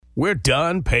We're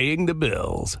done paying the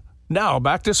bills. Now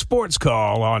back to Sports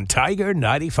Call on Tiger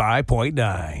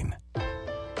 95.9.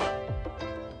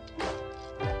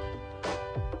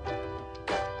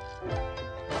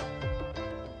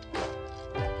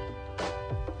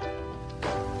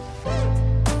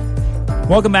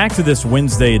 Welcome back to this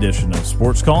Wednesday edition of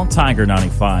Sports Call, Tiger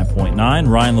 95.9.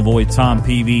 Ryan Lavoie, Tom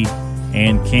Peavy,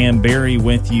 and Cam Berry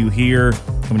with you here,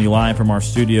 coming to you live from our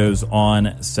studios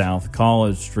on South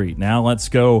College Street. Now let's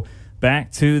go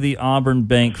back to the Auburn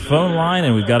Bank phone line,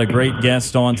 and we've got a great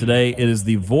guest on today. It is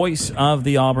the voice of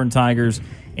the Auburn Tigers,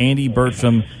 Andy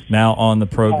Burcham, now on the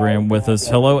program with us.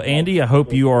 Hello, Andy. I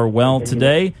hope you are well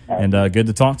today, and good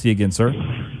to talk to you again, sir.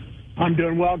 I'm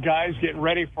doing well, guys. Getting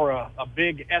ready for a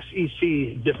big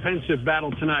SEC defensive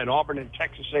battle tonight, Auburn and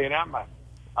Texas A&M.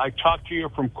 I talk to you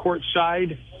from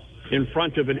courtside in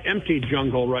front of an empty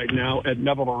jungle right now at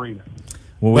Neville Arena.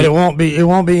 Well, but it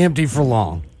won't be empty for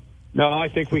long. No, I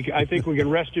think we can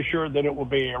rest assured that it will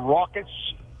be a raucous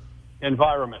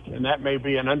environment, and that may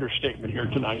be an understatement here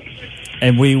tonight.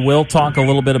 And we will talk a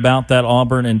little bit about that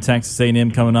Auburn and Texas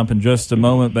A&M coming up in just a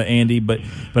moment. But Andy, but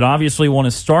obviously want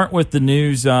to start with the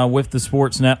news with the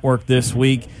Sports Network this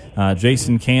week.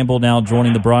 Jason Campbell now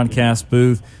joining the broadcast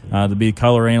booth to be a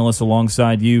color analyst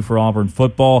alongside you for Auburn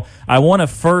football. I want to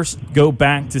first go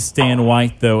back to Stan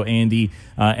White, though, Andy,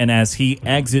 and as he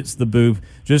exits the booth,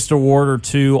 just a word or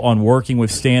two on working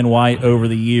with Stan White over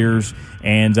the years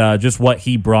and just what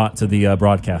he brought to the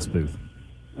broadcast booth.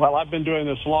 Well, I've been doing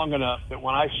this long enough that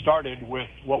when I started with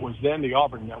what was then the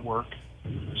Auburn Network,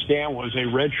 Stan was a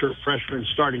redshirt freshman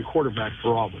starting quarterback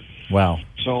for Auburn. Wow.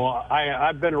 So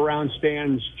I've been around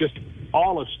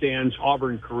all of Stan's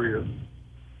Auburn career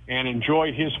and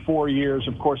enjoyed his 4 years.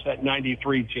 Of course, that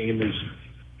 93 team is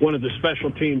one of the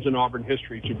special teams in Auburn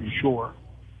history, to be sure.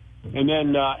 And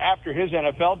then after his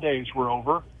NFL days were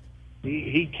over,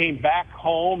 he came back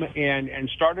home and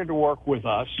started to work with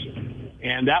us.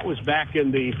 And that was back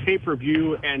in the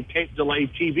pay-per-view and tape-delay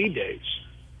TV days,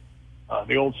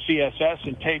 the old CSS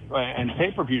and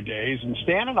pay-per-view days. And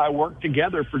Stan and I worked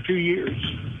together for 2 years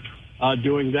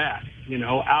doing that,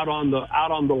 out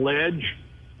on the ledge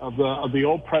of the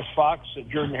old press box at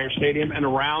Jordan-Hare Stadium and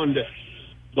around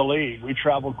the league. We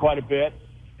traveled quite a bit.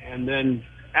 And then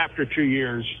after 2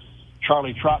 years,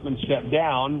 Charlie Trotman stepped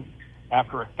down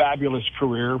after a fabulous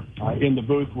career in the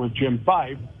booth with Jim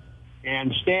Fife.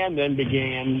 And Stan then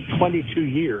began 22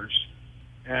 years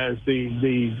as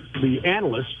the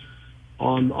analyst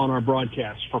on our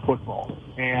broadcast for football.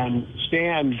 And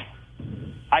Stan,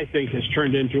 I think, has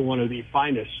turned into one of the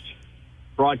finest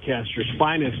broadcasters,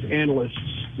 finest analysts,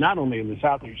 not only in the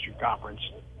Southeastern Conference,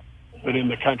 but in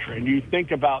the country. And you think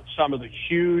about some of the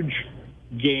huge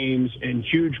games and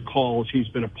huge calls he's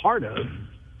been a part of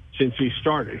since he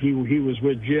started. He was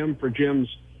with Jim for Jim's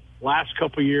last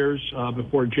couple of years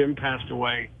before Jim passed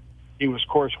away. He was, of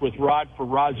course, with Rod for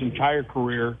Rod's entire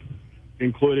career,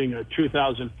 including a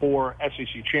 2004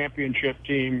 SEC championship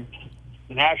team,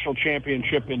 the national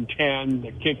championship in 10,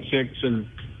 the kick six, and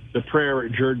the prayer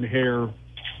at Jordan-Hare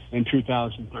in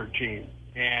 2013.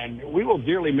 And we will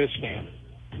dearly miss Stan.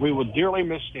 We will dearly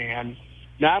miss Stan,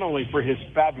 not only for his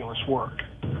fabulous work,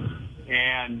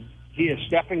 and he is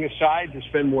stepping aside to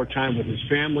spend more time with his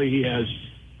family. He has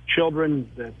children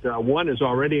that one is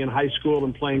already in high school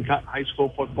and playing high school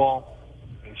football.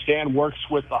 And Stan works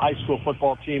with the high school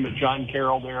football team at John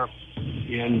Carroll there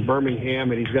in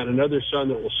Birmingham, and he's got another son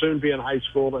that will soon be in high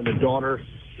school and a daughter.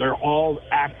 They're all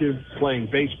active playing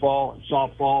baseball and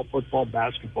softball, football,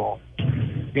 basketball.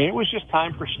 And it was just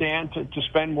time for Stan to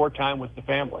spend more time with the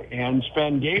family and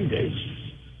spend game days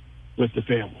with the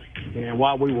family. And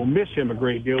while we will miss him a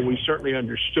great deal, we certainly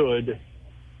understood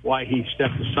why he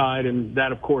stepped aside, and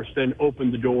that, of course, then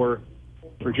opened the door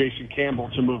for Jason Campbell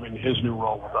to move into his new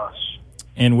role with us.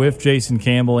 And with Jason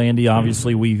Campbell, Andy,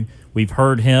 obviously we've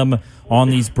heard him on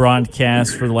these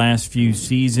broadcasts for the last few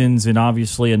seasons, and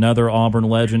obviously another Auburn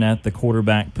legend at the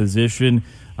quarterback position.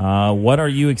 What are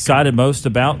you excited most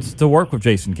about to work with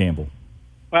Jason Campbell?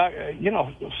 Well,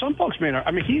 some folks may not.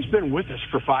 I mean, he's been with us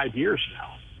for 5 years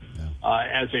now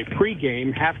as a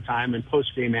pregame, halftime, and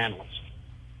postgame analyst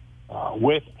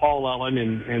with Paul Ellen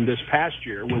and this past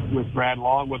year with Brad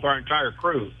Long, with our entire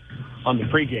crew on the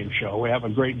pregame show. We have a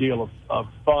great deal of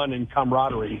fun and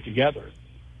camaraderie together.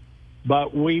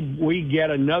 But we get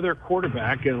another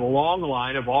quarterback in a long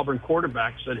line of Auburn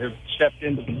quarterbacks that have stepped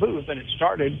into the booth, and it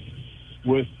started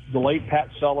with the late Pat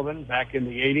Sullivan back in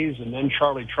the 80s, and then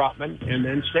Charlie Trotman, and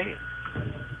then Stan.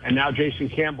 And now Jason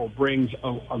Campbell brings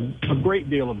a great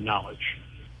deal of knowledge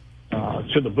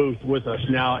to the booth with us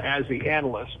now as the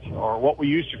analyst, or what we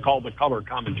used to call the color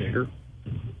commentator.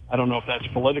 I don't know if that's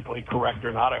politically correct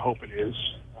or not. I hope it is.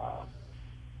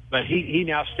 But he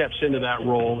now steps into that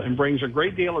role and brings a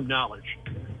great deal of knowledge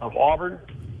of Auburn,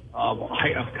 of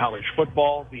college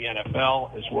football, the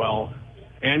NFL as well,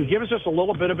 and gives us a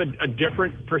little bit of a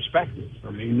different perspective.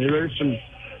 I mean,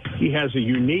 he has a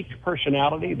unique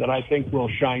personality that I think will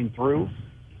shine through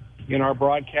in our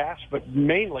broadcast, but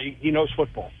mainly he knows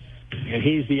football. And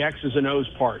he's the X's and O's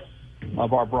part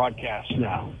of our broadcast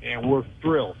now. And we're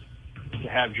thrilled to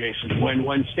have Jason.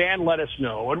 When Stan let us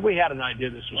know, and we had an idea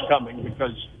this was coming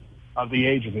because of the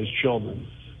age of his children,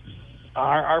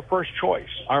 our first choice,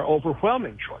 our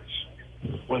overwhelming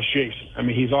choice, was Jason. I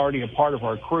mean, he's already a part of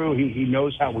our crew. He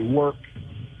knows how we work.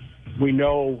 We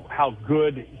know how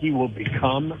good he will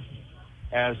become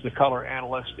as the color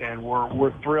analyst, and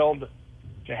we're thrilled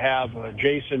to have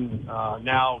Jason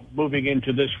now moving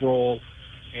into this role,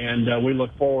 and we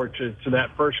look forward to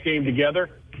that first game together,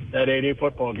 that 8A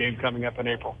football game coming up in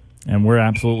April. And we're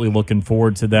absolutely looking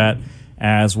forward to that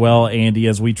as well, Andy,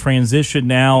 as we transition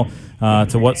now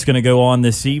to what's going to go on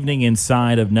this evening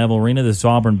inside of Neville Arena, this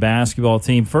Auburn basketball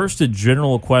team. First, a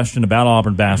general question about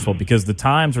Auburn basketball, because the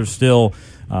times are still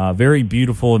very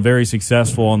beautiful and very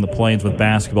successful on the Plains with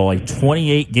basketball. A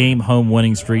 28-game home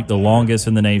winning streak, the longest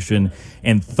in the nation,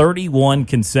 and 31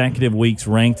 consecutive weeks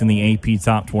ranked in the AP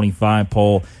Top 25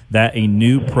 poll. That a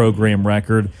new program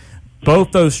record.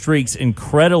 Both those streaks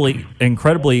incredibly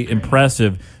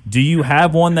impressive. Do you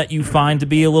have one that you find to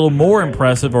be a little more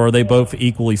impressive, or are they both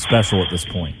equally special at this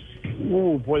point?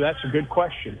 Oh, boy, that's a good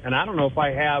question. And I don't know if I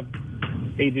have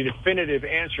a definitive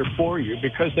answer for you,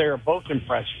 because they are both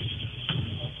impressive.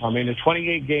 I mean, a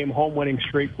 28-game home winning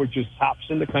streak, which is tops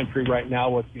in the country right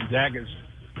now with Gonzaga's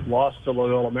loss to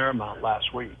Loyola Marymount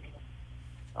last week.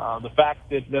 The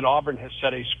fact that Auburn has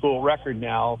set a school record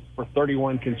now for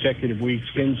 31 consecutive weeks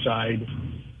inside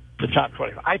the top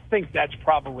 25. I think that's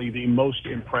probably the most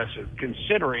impressive,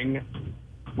 considering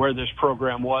where this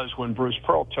program was when Bruce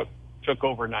Pearl took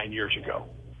over 9 years ago.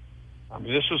 I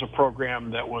mean, this was a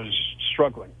program that was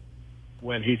struggling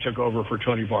when he took over for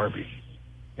Tony Barbee.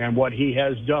 And what he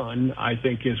has done, I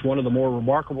think, is one of the more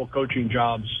remarkable coaching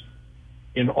jobs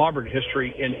in Auburn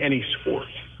history in any sport.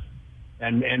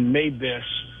 And made this,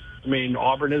 I mean,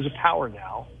 Auburn is a power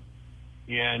now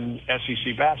in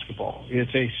SEC basketball. It's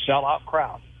a sellout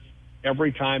crowd.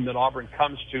 Every time that Auburn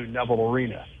comes to Neville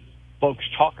Arena, folks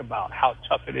talk about how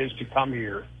tough it is to come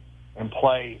here and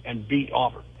play and beat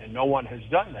Auburn. And no one has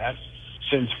done that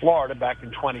since Florida back in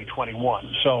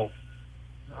 2021. So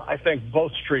I think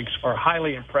both streaks are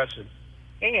highly impressive.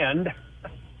 And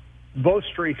both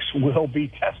streaks will be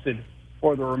tested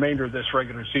for the remainder of this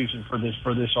regular season for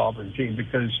this Auburn team,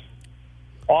 because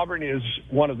Auburn is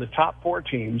one of the top 4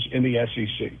 teams in the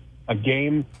SEC, a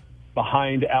game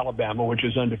behind Alabama, which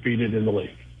is undefeated in the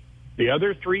league. The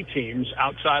other 3 teams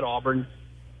outside Auburn,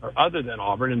 or other than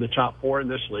Auburn, in the top 4 in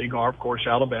this league are, of course,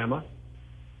 Alabama,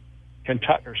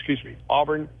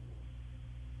 Auburn.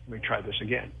 Let me try this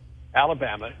again.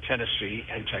 Alabama, Tennessee,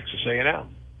 and Texas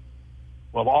A&M.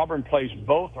 Well, Auburn plays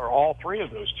both or all 3 of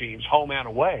those teams, home and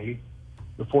away,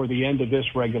 before the end of this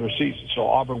regular season. So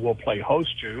Auburn will play host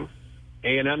to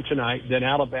A&M tonight, then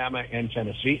Alabama and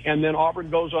Tennessee, and then Auburn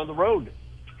goes on the road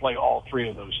to play all 3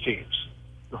 of those teams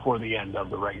before the end of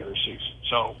the regular season.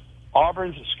 So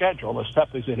Auburn's schedule, as tough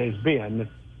as it has been,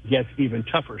 gets even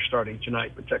tougher starting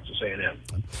tonight with Texas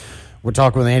A&M. We're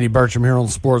talking with Andy Burcham here on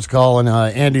the Sports Call, and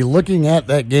Andy, looking at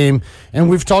that game,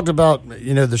 and we've talked about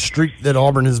the streak that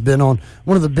Auburn has been on.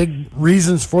 One of the big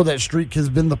reasons for that streak has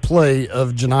been the play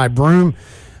of Johni Broome.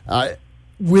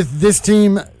 With this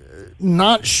team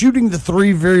not shooting the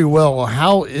 3 very well,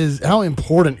 how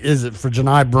important is it for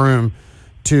Johni Broome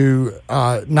to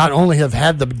not only have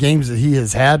had the games that he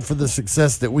has had for the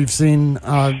success that we've seen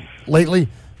lately,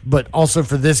 but also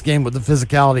for this game with the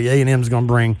physicality A&M is going to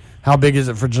bring? How big is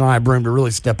it for Johni Broome to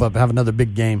really step up and have another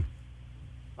big game?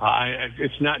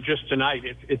 It's not just tonight.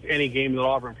 It's any game that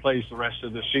Auburn plays the rest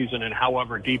of the season, and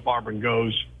however deep Auburn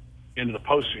goes into the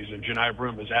postseason, Johni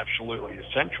Broome is absolutely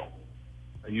essential.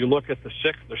 You look at the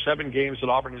 7 games that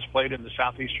Auburn has played in the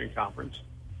Southeastern Conference.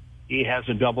 He has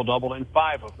a double-double in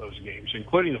 5 of those games,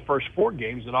 including the first 4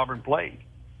 games that Auburn played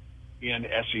in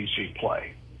SEC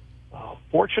play.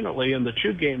 Fortunately, in the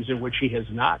 2 games in which he has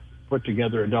not put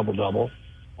together a double-double,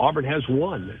 Auburn has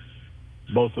won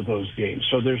both of those games.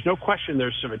 So there's no question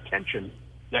there's some attention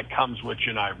that comes with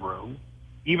Johni Broome,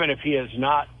 even if he is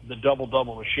not the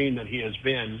double-double machine that he has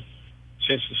been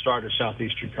since the start of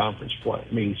Southeastern Conference play.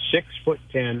 I mean,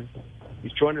 6'10",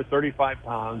 he's 235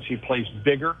 pounds. He plays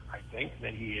bigger, I think,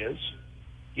 than he is.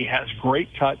 He has great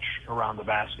touch around the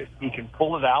basket. He can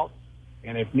pull it out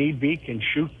and if need be, can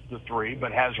shoot the three,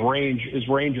 but has range. His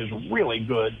range is really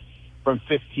good from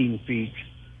 15 feet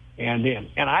and in.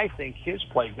 And I think his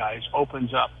play, guys,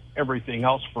 opens up everything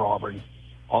else for Auburn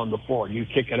on the floor. You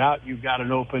kick it out, you've got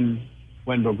an open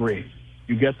Wendell Green.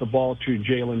 You get the ball to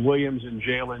Jalen Williams, and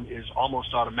Jalen is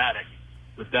almost automatic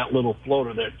with that little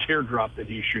floater, that teardrop that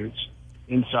he shoots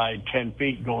inside 10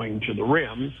 feet going to the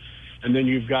rim. And then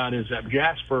you've got Zep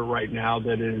Jasper right now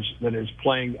that is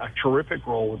playing a terrific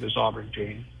role with this Auburn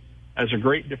team as a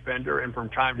great defender, and from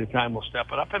time to time will step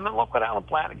it up. And then look what Alan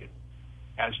Flanagan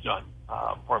has done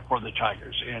for the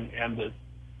Tigers, and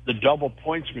the double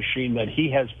points machine that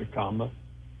he has become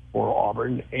for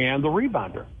Auburn, and the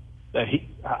rebounder that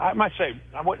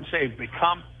I wouldn't say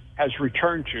become, has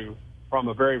returned to from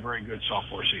a very, very good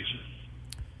sophomore season.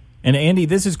 And, Andy,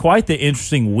 this is quite the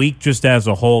interesting week just as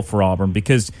a whole for Auburn,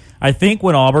 because I think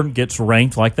when Auburn gets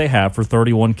ranked like they have for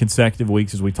 31 consecutive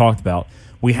weeks, as we talked about,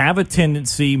 we have a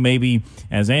tendency maybe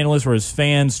as analysts or as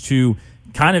fans to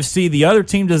kind of see the other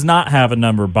team does not have a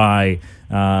number by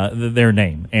their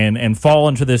name and fall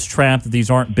into this trap that these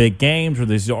aren't big games or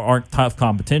these aren't tough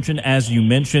competition. As you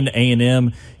mentioned,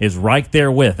 A&M is right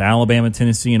there with Alabama,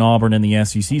 Tennessee, and Auburn in the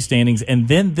SEC standings. And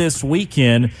then this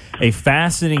weekend, a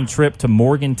fascinating trip to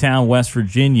Morgantown, West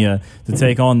Virginia to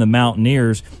take on the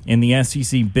Mountaineers in the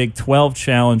SEC Big 12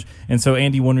 Challenge. And so,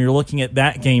 Andy, when you're looking at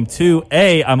that game too,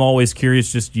 I'm always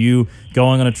curious, just you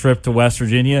going on a trip to West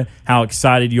Virginia, how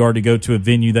excited you are to go to a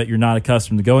venue that you're not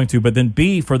accustomed to going to. But then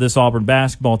B, for this Auburn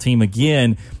basketball team,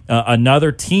 again,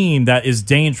 another team that is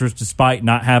dangerous despite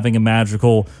not having a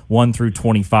magical 1 through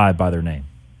 25 by their name.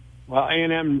 Well,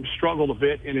 A&M struggled a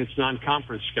bit in its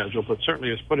non-conference schedule, but certainly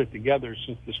has put it together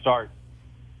since the start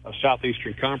of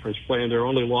Southeastern Conference play, and their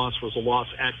only loss was a loss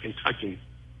at Kentucky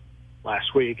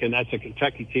last week, and that's a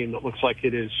Kentucky team that looks like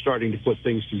it is starting to put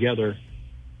things together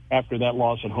after that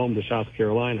loss at home to South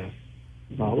Carolina.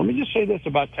 Let me just say this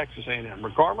about Texas A&M.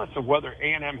 Regardless of whether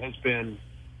A&M has been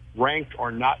ranked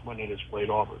or not when it has played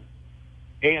Auburn,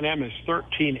 A&M is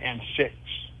 13-6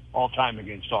 all time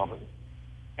against Auburn.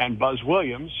 And Buzz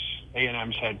Williams,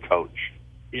 A&M's head coach,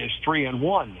 is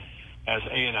 3-1 as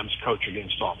A&M's coach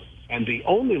against Auburn. And the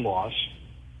only loss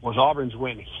was Auburn's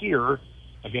win here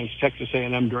against Texas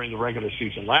A&M during the regular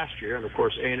season last year. And, of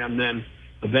course, A&M then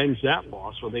avenged that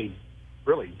loss with a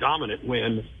really dominant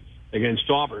win against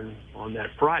Auburn on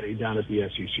that Friday down at the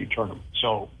SEC tournament.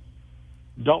 So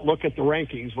don't look at the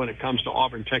rankings when it comes to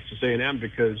Auburn, Texas A&M,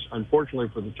 because unfortunately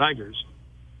for the Tigers,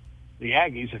 the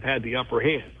Aggies have had the upper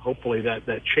hand. Hopefully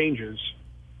that changes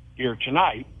here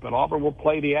tonight, but Auburn will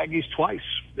play the Aggies twice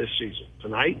this season,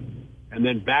 tonight and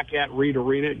then back at Reed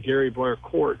Arena at Gary Blair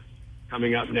Court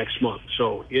coming up next month.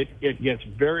 So it gets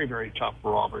very, very tough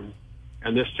for Auburn,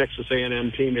 and this Texas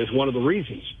A&M team is one of the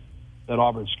reasons that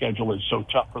Auburn's schedule is so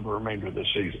tough for the remainder of the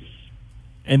season.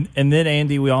 And then,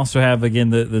 Andy, we also have, again,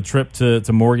 the trip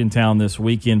to Morgantown this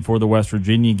weekend for the West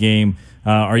Virginia game.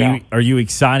 Are you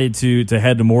excited to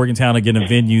head to Morgantown, again, a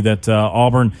venue that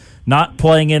Auburn not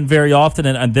playing in very often,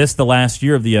 and this the last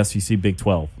year of the SEC Big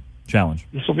 12 Challenge?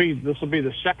 This will be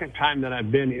the second time that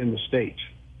I've been in the state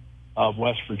of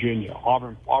West Virginia.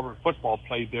 Auburn football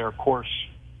played there, of course,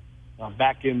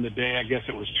 back in the day. I guess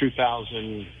it was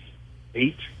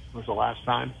 2008 was the last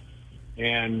time,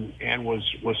 and was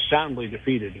soundly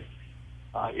defeated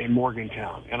in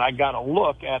Morgantown. And I got a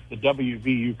look at the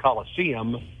WVU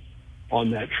Coliseum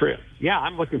on that trip. Yeah,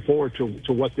 I'm looking forward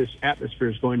to what this atmosphere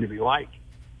is going to be like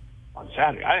on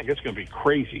Saturday. I think it's going to be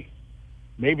crazy.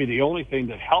 Maybe the only thing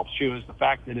that helps you is the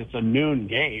fact that it's a noon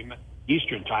game,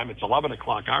 Eastern time. It's 11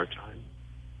 o'clock our time.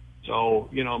 So,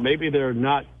 maybe they're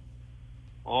not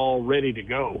all ready to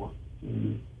go,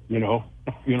 You know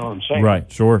what I'm saying?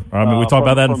 Right, sure. I mean, we talk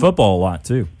about that in football a lot,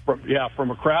 too.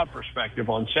 From a crowd perspective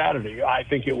on Saturday, I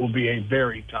think it will be a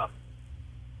very tough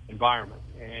environment.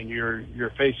 And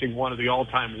you're facing one of the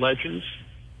all-time legends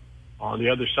on the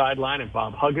other sideline, and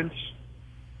Bob Huggins.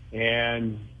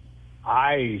 And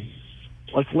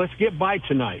let's get by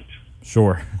tonight.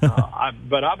 Sure.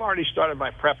 But I've already started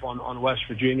my prep on West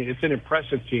Virginia. It's an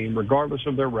impressive team, regardless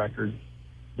of their record.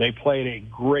 They played a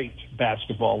great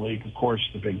basketball league, of course,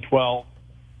 the Big 12.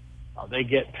 They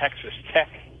get Texas Tech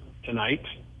tonight,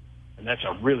 and that's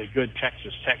a really good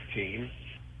Texas Tech team.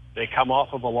 They come off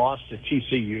of a loss to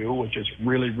TCU, which is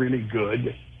really, really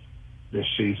good this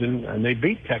season, and they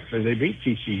beat Texas. They beat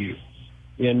TCU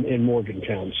in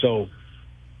Morgantown. So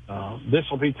this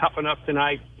will be tough enough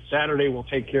tonight. Saturday will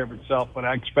take care of itself, but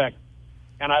I expect,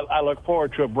 and I look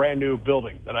forward to a brand new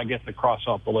building that I get to cross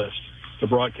off the list the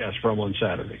broadcast from on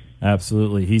Saturday.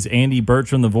 Absolutely. He's Andy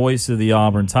Bertram, the voice of the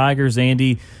Auburn Tigers.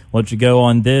 Andy, let you go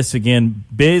on this. Again,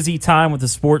 busy time with the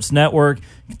Sports Network.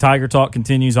 Tiger Talk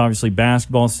continues, obviously,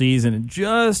 basketball season.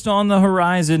 Just on the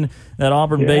horizon, that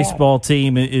Auburn baseball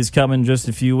team is coming just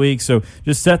a few weeks. So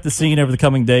just set the scene over the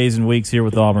coming days and weeks here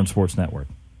with the Auburn Sports Network.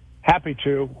 Happy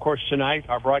to. Of course, tonight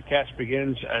our broadcast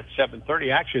begins at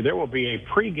 7:30. Actually, there will be a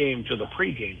pregame to the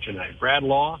pregame tonight. Brad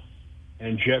Law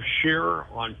and Jeff Shearer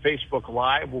on Facebook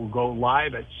Live will go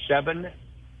live at 7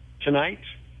 tonight.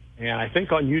 And I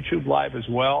think on YouTube Live as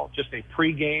well, just a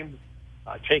pregame,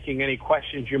 taking any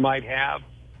questions you might have.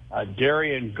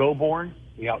 Darian Goborn,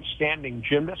 the outstanding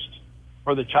gymnast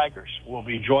for the Tigers, will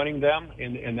be joining them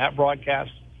in that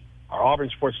broadcast. Our Auburn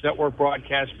Sports Network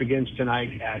broadcast begins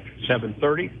tonight at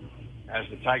 7:30 as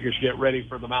the Tigers get ready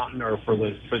for the Mountain or for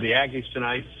the Aggies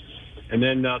tonight. And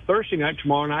then Thursday night,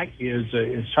 tomorrow night, is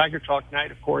Tiger Talk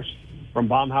night, of course, from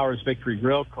Baumhauer's Victory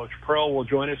Grill. Coach Pearl will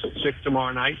join us at 6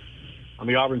 tomorrow night on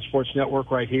the Auburn Sports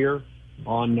Network right here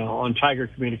on Tiger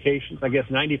Communications. I guess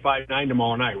 95.9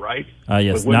 tomorrow night, right?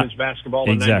 Yes. With women's basketball on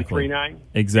exactly. 93.9.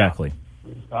 Exactly.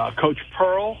 Yeah. Coach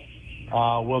Pearl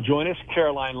will join us.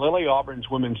 Caroline Lilly, Auburn's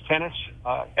women's tennis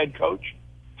head coach.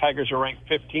 Tigers are ranked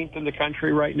 15th in the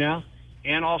country right now.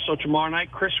 And also tomorrow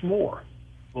night, Chris Moore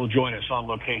will join us on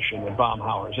location at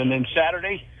Baumhauer's. And then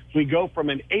Saturday, we go from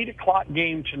an 8 o'clock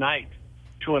game tonight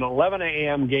to an 11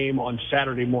 a.m. game on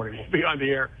Saturday morning. We'll be on the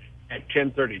air at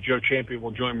 10:30. Joe Champion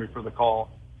will join me for the call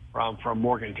from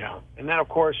Morgantown. And then, of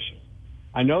course,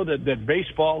 I know that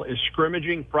baseball is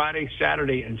scrimmaging Friday,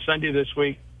 Saturday, and Sunday this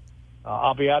week.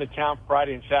 I'll be out of town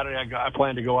Friday and Saturday. I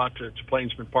plan to go out to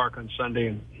Plainsman Park on Sunday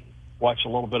and watch a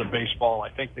little bit of baseball. I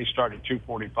think they start at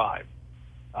 2:45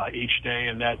 each day,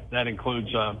 and that includes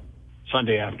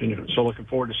Sunday afternoon. So looking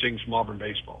forward to seeing some Auburn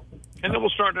baseball. And then we'll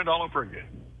start it all over again.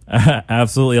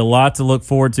 Absolutely. A lot to look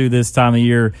forward to this time of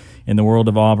year in the world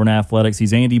of Auburn athletics.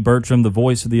 He's Andy Bertram, the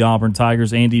voice of the Auburn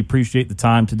Tigers. Andy, appreciate the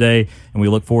time today, and we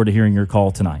look forward to hearing your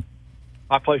call tonight.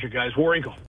 My pleasure, guys. War Eagle.